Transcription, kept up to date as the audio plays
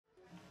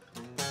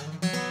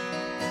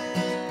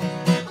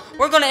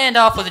We're going to end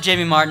off with a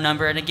Jimmy Martin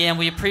number, and again,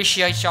 we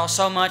appreciate y'all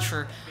so much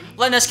for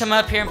letting us come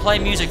up here and play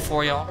music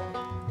for y'all.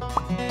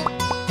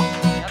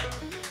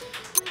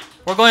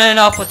 We're going to end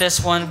off with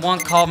this one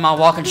called My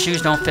Walking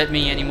Shoes Don't Fit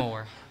Me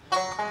Anymore.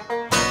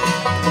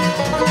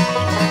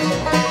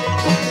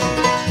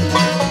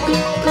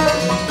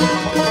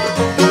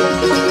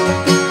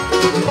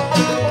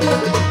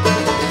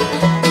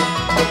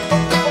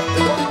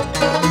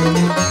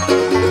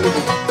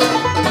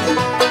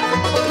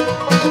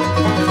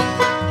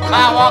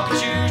 My walking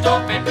shoes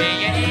don't fit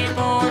me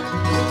anymore.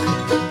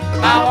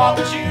 My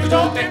walking shoes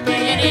don't fit me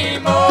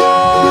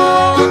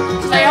anymore.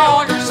 Stay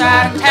on your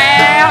side of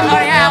town,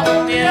 honey, I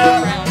won't be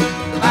around.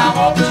 My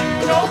walking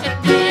shoes don't fit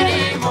me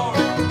anymore.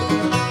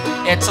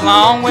 It's a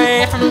long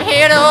way from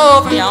here to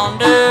over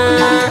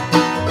yonder,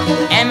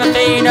 and my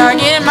feet are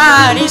getting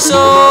mighty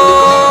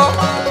sore.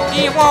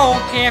 You won't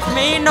care for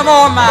me no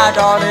more, my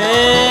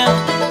darling.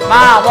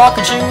 My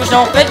walking shoes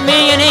don't fit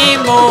me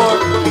anymore.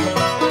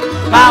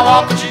 My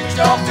walking shoes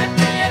don't fit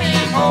me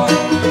anymore.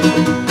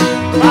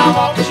 My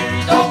walking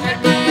shoes don't fit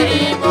me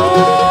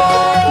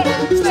anymore.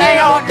 Stay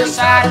on your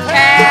side of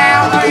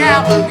town, or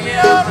I won't be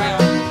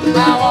around.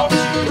 My walking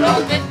shoes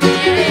don't fit me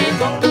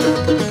anymore.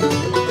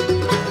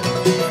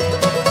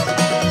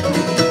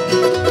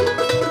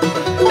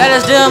 That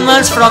is Dylan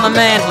Lunsford on the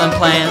mandolin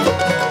playing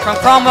from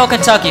Cromwell,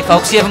 Kentucky,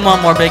 folks. Give him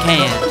one more big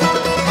hand.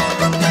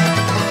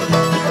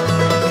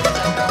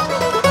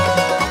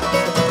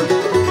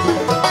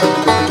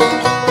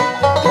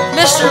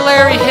 Mr.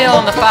 Larry Hill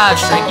on the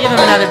 5-string. Give him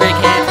another big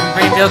hand from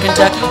Greenville,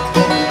 Kentucky.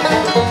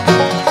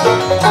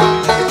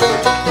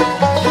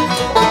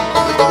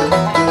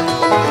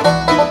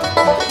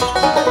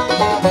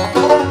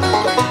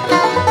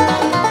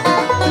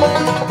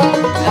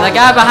 And the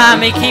guy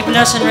behind me keeping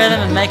us in rhythm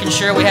and making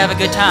sure we have a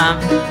good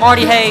time,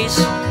 Marty Hayes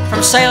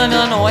from Salem,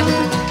 Illinois,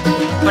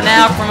 but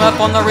now from up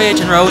on the ridge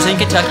in Rosine,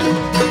 Kentucky.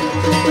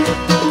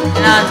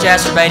 And I'm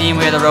Jasper Beatty, and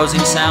we're the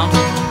Rosine Sound.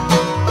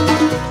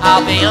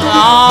 I'll be a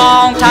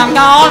long time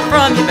gone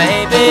from you,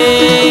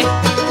 baby.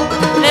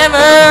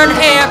 Never to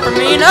hear from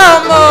me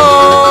no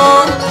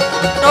more.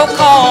 Don't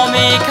call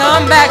me,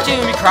 come back to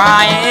me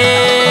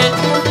crying.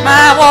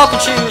 My walking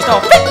shoes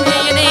don't fit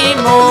me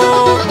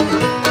anymore.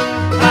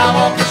 My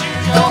walking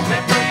shoes don't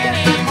fit me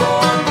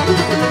anymore.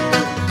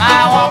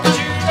 My walking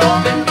shoes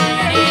don't fit me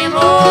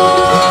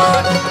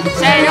anymore.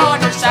 Stay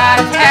on your side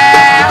of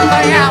town,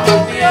 but I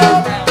won't be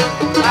around.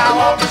 My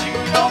walking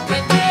shoes don't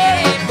fit me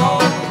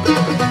anymore.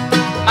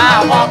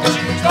 My walking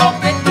shoes don't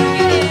fit me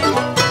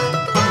anymore.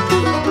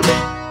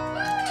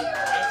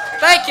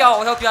 Thank y'all.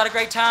 We hope you had a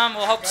great time.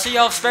 We'll hope to see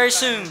y'all very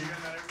soon.